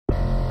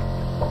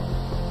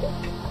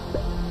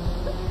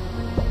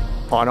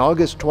On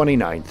August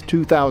 29,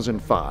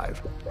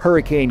 2005,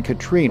 Hurricane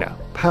Katrina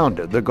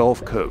pounded the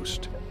Gulf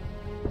Coast.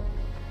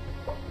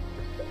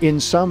 In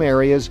some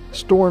areas,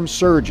 storm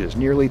surges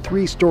nearly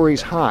 3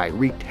 stories high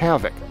wreaked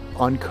havoc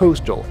on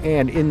coastal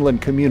and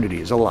inland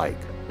communities alike.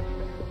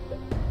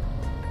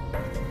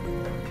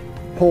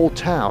 Whole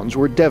towns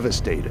were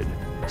devastated,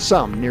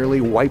 some nearly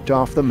wiped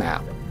off the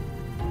map.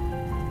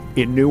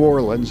 In New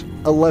Orleans,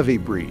 a levee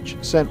breach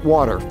sent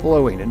water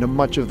flowing into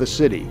much of the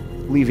city,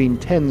 leaving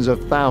tens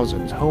of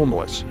thousands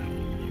homeless,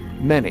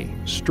 many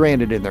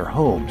stranded in their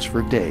homes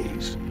for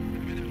days.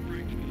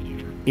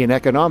 In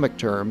economic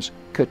terms,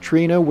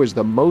 Katrina was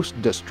the most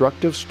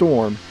destructive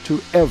storm to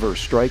ever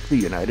strike the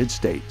United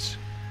States.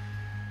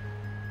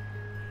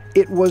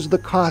 It was the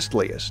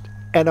costliest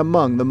and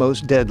among the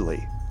most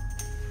deadly.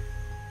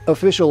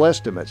 Official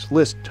estimates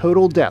list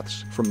total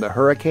deaths from the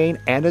hurricane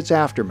and its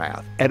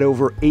aftermath at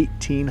over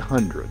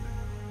 1,800.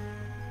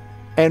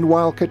 And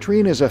while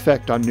Katrina's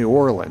effect on New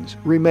Orleans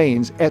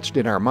remains etched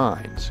in our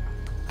minds,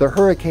 the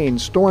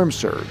hurricane's storm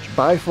surge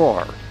by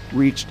far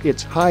reached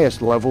its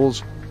highest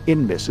levels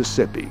in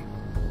Mississippi.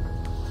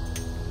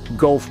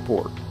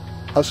 Gulfport,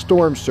 a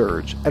storm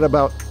surge at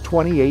about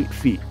 28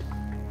 feet.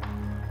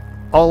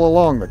 All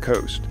along the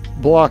coast,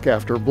 block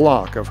after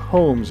block of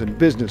homes and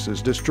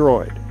businesses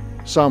destroyed,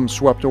 some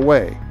swept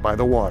away by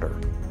the water.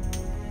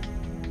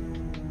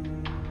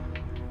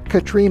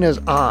 Katrina's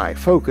eye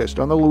focused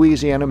on the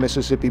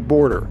Louisiana-Mississippi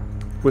border,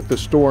 with the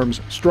storm's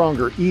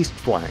stronger east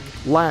flank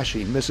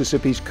lashing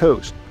Mississippi's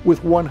coast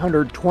with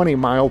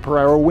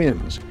 120-mile-per-hour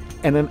winds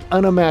and an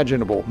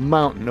unimaginable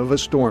mountain of a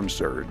storm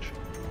surge.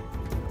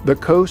 The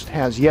coast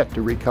has yet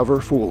to recover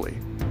fully.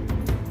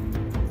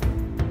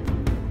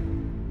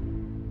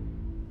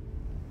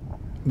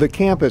 The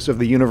campus of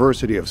the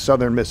University of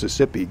Southern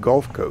Mississippi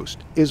Gulf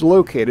Coast is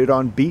located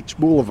on Beach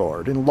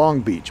Boulevard in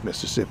Long Beach,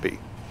 Mississippi.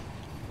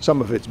 Some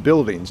of its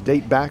buildings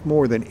date back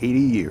more than 80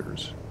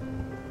 years.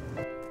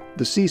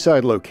 The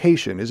seaside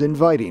location is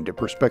inviting to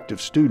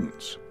prospective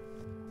students.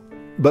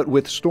 But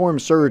with storm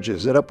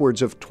surges at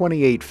upwards of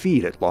 28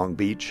 feet at Long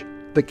Beach,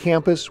 the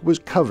campus was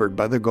covered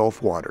by the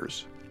Gulf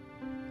waters.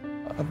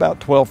 About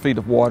 12 feet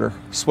of water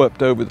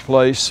swept over the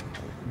place,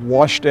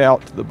 washed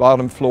out the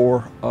bottom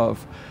floor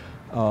of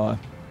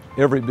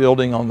every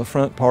building on the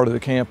front part of the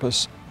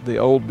campus. The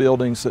old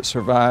buildings that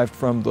survived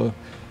from the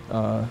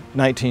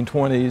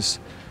 1920s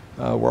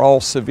were all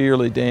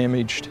severely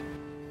damaged.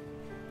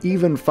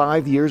 Even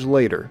 5 years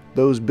later,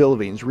 those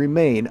buildings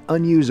remain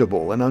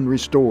unusable and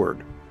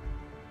unrestored.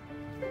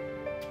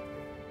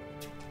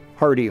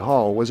 Hardy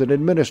Hall was an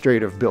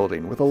administrative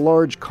building with a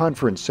large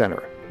conference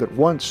center that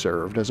once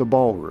served as a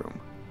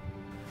ballroom.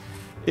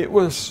 It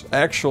was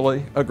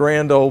actually a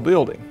grand old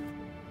building.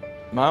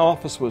 My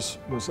office was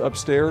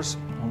upstairs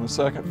on the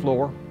second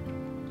floor.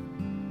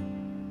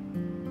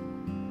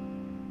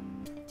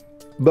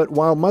 But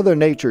while Mother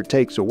Nature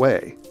takes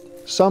away,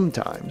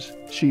 sometimes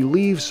she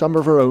leaves some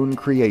of her own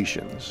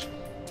creations.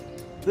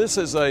 This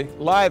is a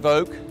live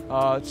oak.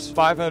 It's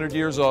 500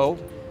 years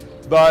old,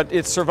 but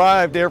it's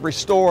survived every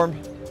storm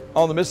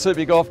on the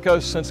Mississippi Gulf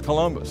Coast since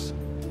Columbus.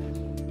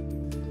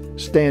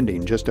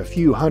 Standing just a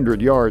few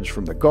hundred yards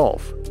from the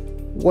Gulf,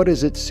 what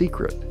is its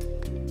secret?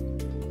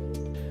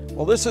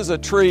 Well, this is a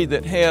tree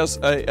that has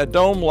a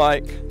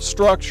dome-like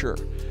structure.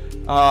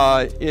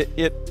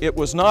 It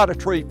was not a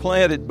tree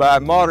planted by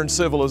modern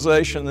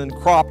civilization and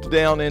cropped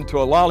down into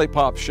a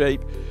lollipop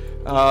shape.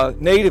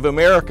 Native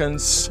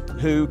Americans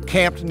who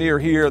camped near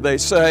here, they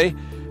say,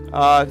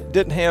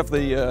 didn't have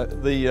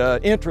the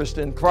interest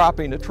in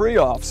cropping a tree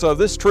off. So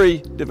this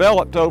tree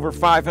developed over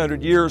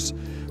 500 years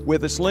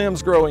with its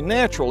limbs growing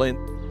naturally.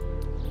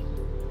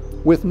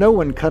 With no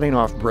one cutting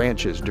off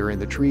branches during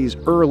the tree's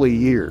early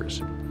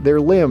years, their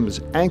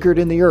limbs anchored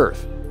in the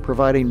earth,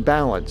 providing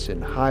balance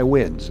in high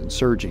winds and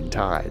surging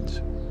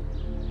tides.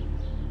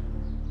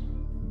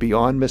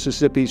 Beyond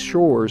Mississippi's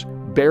shores,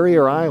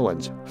 barrier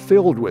islands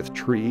filled with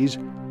trees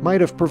might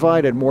have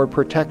provided more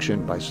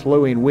protection by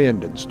slowing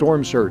wind and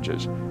storm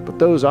surges, but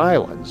those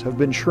islands have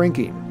been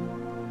shrinking.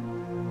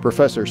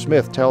 Professor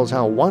Smith tells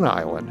how one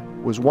island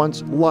was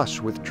once lush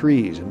with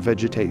trees and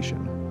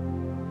vegetation.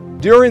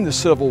 During the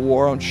Civil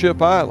War on Ship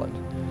Island,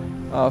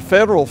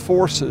 federal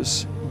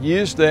forces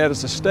used that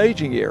as a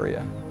staging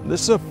area.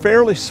 This is a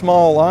fairly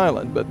small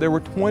island, but there were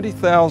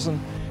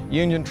 20,000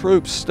 Union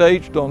troops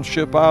staged on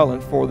Ship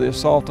Island for the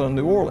assault on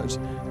New Orleans,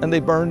 and they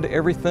burned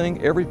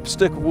everything, every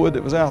stick of wood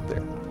that was out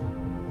there.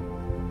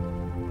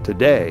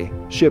 Today,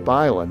 Ship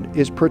Island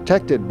is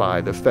protected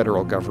by the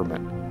federal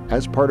government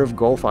as part of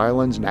Gulf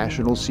Island's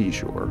national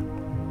seashore.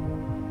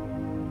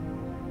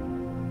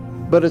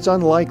 But it's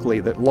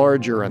unlikely that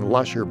larger and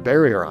lusher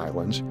barrier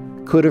islands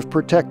could have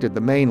protected the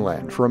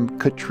mainland from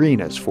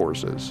Katrina's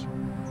forces.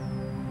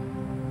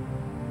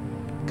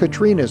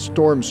 Katrina's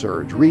storm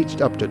surge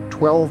reached up to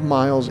 12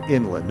 miles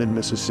inland in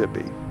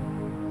Mississippi,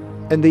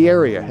 and the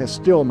area has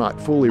still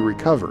not fully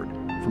recovered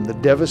from the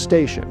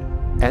devastation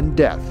and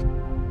death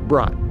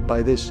brought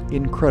by this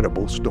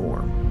incredible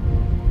storm.